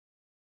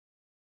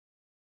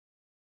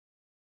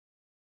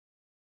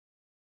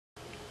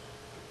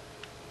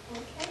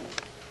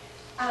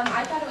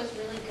I thought it was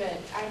really good.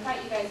 I thought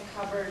you guys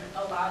covered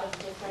a lot of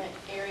different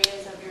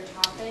areas of your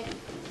topic,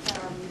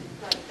 from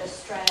like the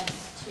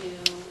stress to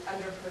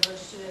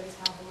underprivileged students,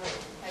 how homework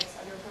affects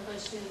underprivileged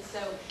students. So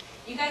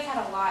you guys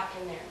had a lot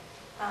in there.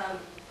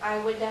 I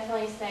would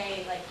definitely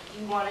say like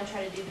you want to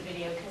try to do the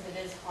video because it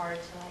is hard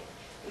to like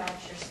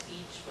match your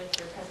speech with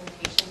your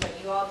presentation, but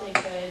you all did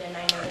good, and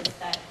I noticed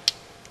that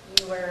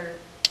you were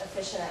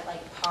efficient at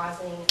like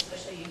pausing,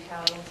 especially you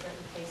counting in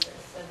certain places,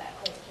 so that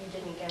like you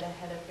didn't get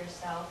ahead of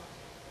yourself.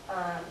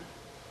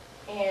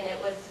 And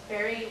it was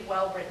very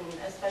well written,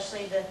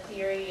 especially the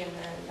theory and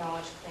the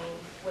knowledge claim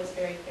was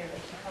very clear.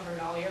 Like you covered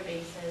all your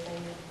bases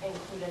and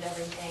included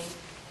everything.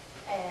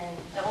 And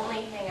the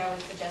only thing I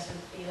would suggest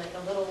would be like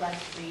a little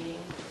less reading,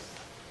 just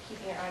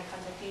keeping your eye on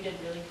concept. You did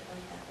really good on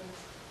that.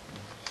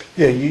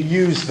 Yeah, you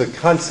use the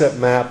concept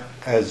map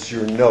as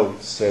your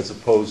notes as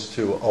opposed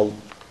to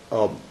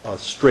a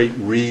straight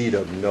read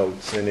of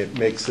notes, and it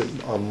makes it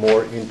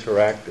more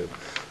interactive.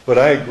 But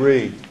I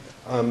agree.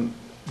 I'm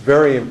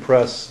very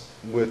impressed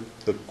with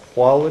the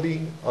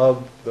quality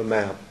of the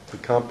map, the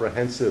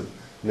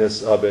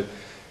comprehensive-ness of it,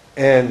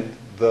 and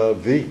the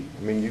V.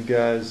 I mean, you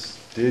guys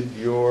did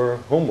your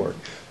homework.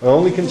 My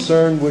only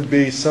concern would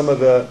be some of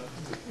the,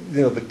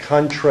 the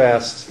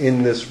contrasts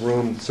in this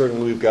room.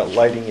 Certainly we've got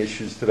lighting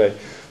issues today.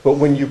 But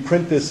when you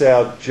print this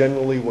out,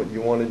 generally what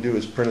you want to do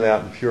is print it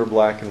out in pure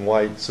black and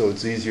white so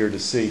it's easier to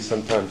see.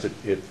 Sometimes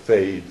it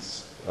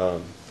fades,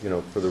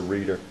 for the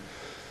reader.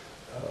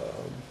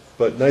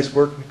 But nice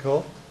work,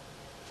 Nicole.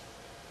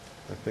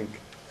 I think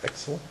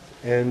excellent.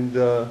 And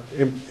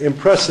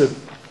impressive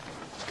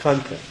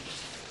content.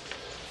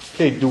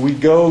 Okay, do we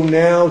go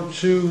now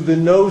to the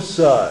no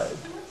side?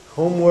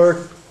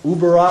 Homework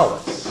uber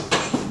alles.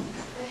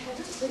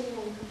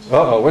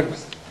 Uh-oh, what?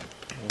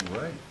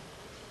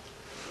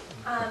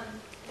 All right.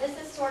 This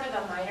is sort of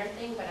a minor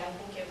thing, but I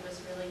think it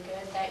was really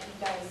good that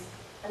you guys,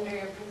 under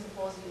your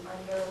principles, you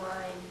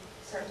underline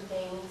certain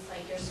things,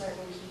 like your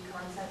certain key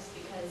concepts,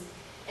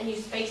 and you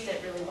spaced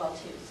it really well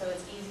too, so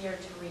it's easier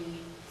to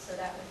read, so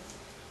that was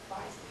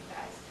wise of you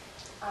guys.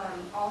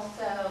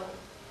 Also,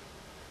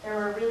 there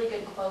were really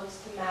good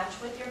quotes to match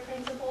with your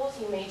principles.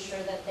 You made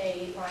sure that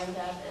they lined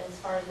up as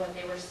far as what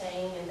they were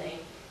saying, and they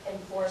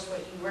enforced what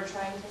you were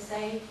trying to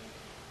say,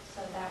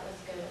 so that was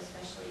good,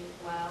 especially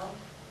as well.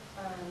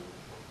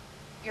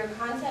 Your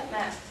concept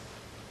map,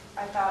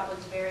 I thought,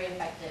 was very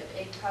effective.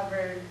 It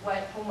covered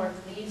what homework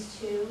leads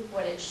to,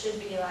 what it should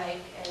be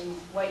like, and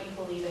what you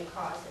believe it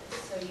causes.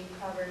 So you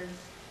covered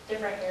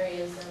different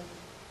areas of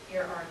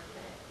your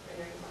argument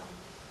very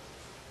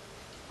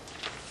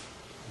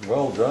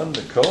well. Well done,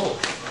 Nicole.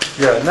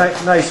 Yeah,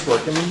 nice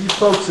work. I mean, you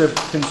folks have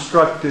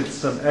constructed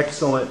some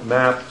excellent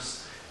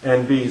maps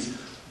and Vs.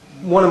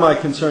 One of my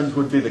concerns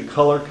would be the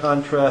color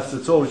contrast.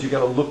 It's always, you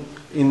got to look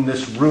in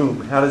this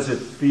room. How does it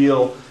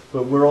feel?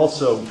 But we're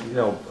also,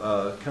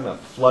 kind of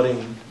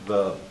flooding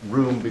the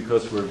room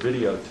because we're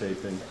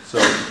videotaping. So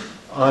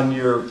on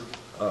your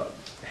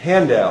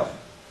handout,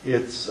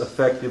 it's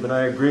effective. And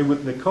I agree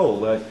with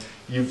Nicole that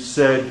you've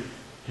said,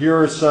 here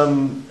are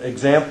some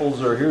examples,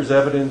 or here's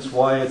evidence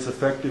why it's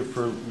effective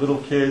for little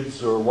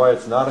kids or why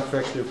it's not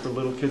effective for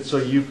little kids. So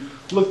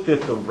you've looked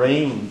at the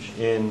range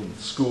in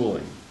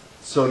schooling.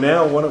 So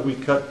now why don't we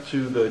cut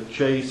to the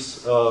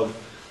chase of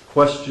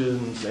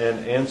questions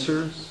and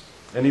answers.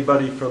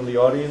 Anybody from the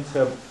audience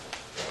have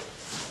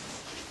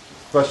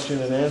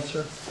question and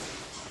answer?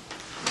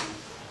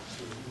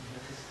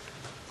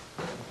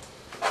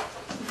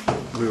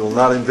 We will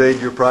not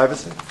invade your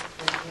privacy.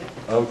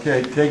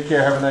 Okay, take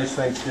care. Have a nice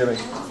Thanksgiving.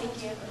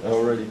 Thank you.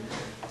 Alrighty.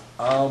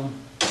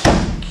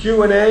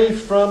 Q&A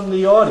from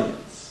the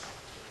audience.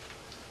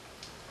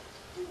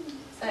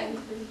 Is that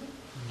included?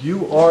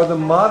 You are the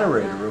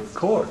moderator, of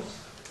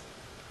course.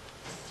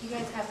 Do you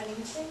guys have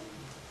anything?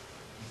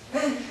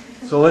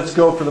 So let's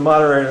go for the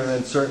moderator, and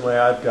then certainly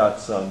I've got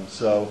some.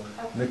 So,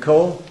 Okay.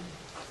 Nicole,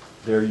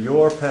 they're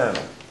your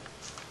panel.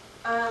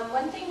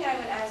 One thing I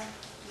would ask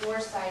your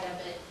side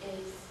of it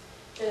is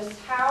just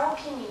how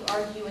can you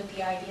argue with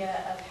the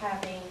idea of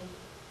having,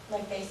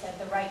 like they said,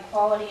 the right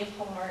quality of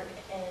homework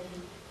and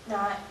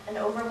not an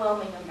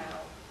overwhelming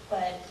amount,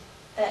 but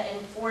that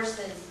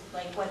enforces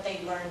like what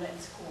they learned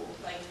at school?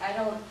 Like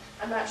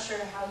I'm not sure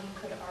how you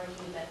could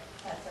argue that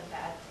that's a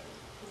bad thing.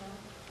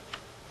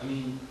 I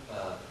mean,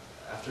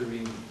 after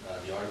reading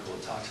the article,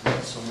 it talks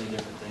about so many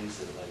different things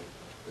that, like,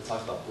 it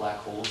talks about black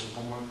holes of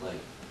homework. Like,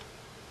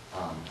 I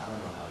don't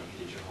know how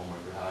you did your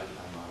homework or how I did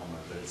my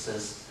homework, but it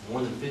says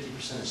more than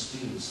 50% of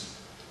students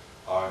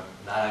are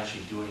not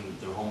actually doing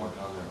their homework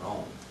on their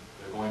own.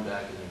 They're going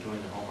back and they're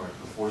doing their homework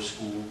before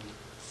school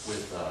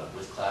with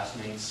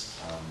classmates.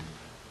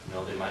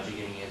 They might be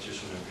getting answers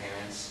from their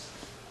parents.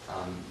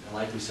 And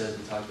like we said,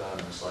 we talked about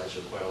in the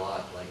slideshow quite a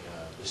lot, like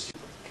the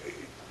students.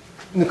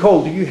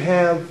 Nicole, do you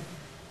have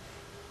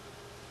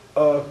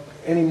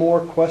any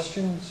more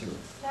questions? Or?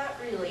 Not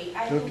really.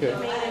 I think you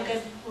made a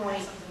good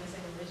point.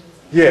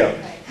 Yeah.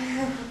 Right.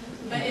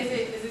 But is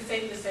it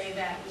safe to say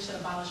that we should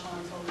abolish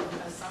homework totally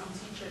because some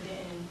teacher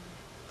didn't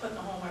put the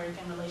homework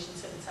in relation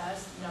to the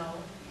test? No,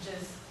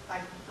 just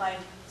like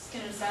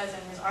Skinner says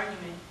in his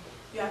argument,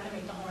 you have to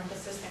make the homework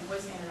consistent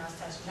with standardized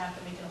tests. You have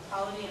to make it a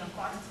quality and a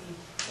quantity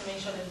to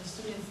make sure that the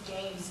students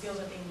gain the skills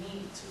that they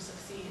need to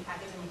succeed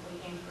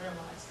academically and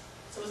career-wise.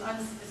 So it's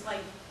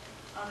like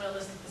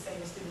unrealistic to say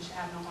that students should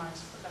have no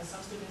marks because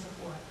some students are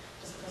poor,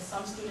 just because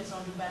some students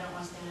don't do better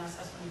on standardized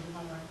tests when they do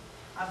homework.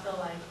 I feel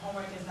like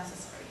homework is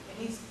necessary. It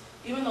needs,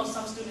 even though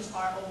some students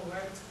are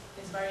overworked,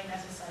 it's very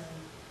necessary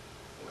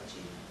for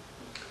achievement.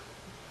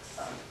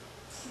 So.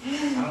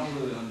 I don't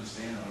really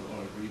understand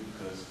or agree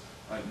because,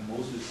 like,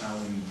 most of the time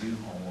when you do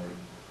homework,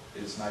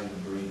 it's not even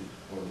graded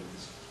or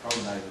it's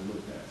probably not even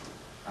looked at.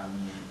 I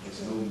mean,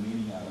 there's no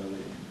meaning out of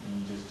it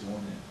and you're just doing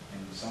it.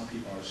 And some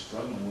people are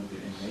struggling with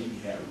it and maybe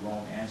had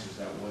wrong answers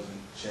that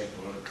wasn't checked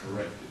or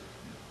corrected.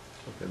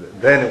 Okay,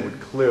 then it would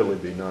clearly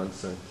be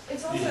nonsense.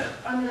 It's also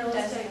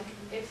unrealistic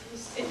if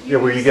you.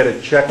 Yeah, where you get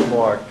a check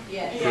mark.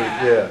 Yeah.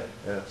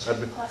 Yeah.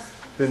 I've Plus,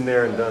 been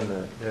there and done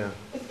that, yeah.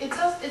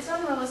 it's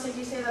unrealistic.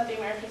 You say that the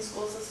American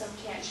school system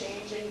can't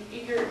change, and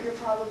you're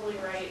probably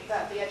right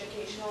that the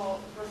educational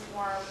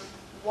reform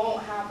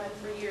won't happen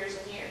for years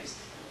and years.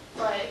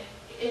 But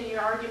in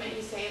your argument,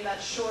 you say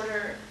that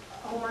shorter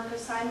homework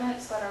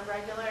assignments that are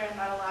regular and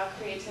that allow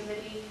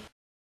creativity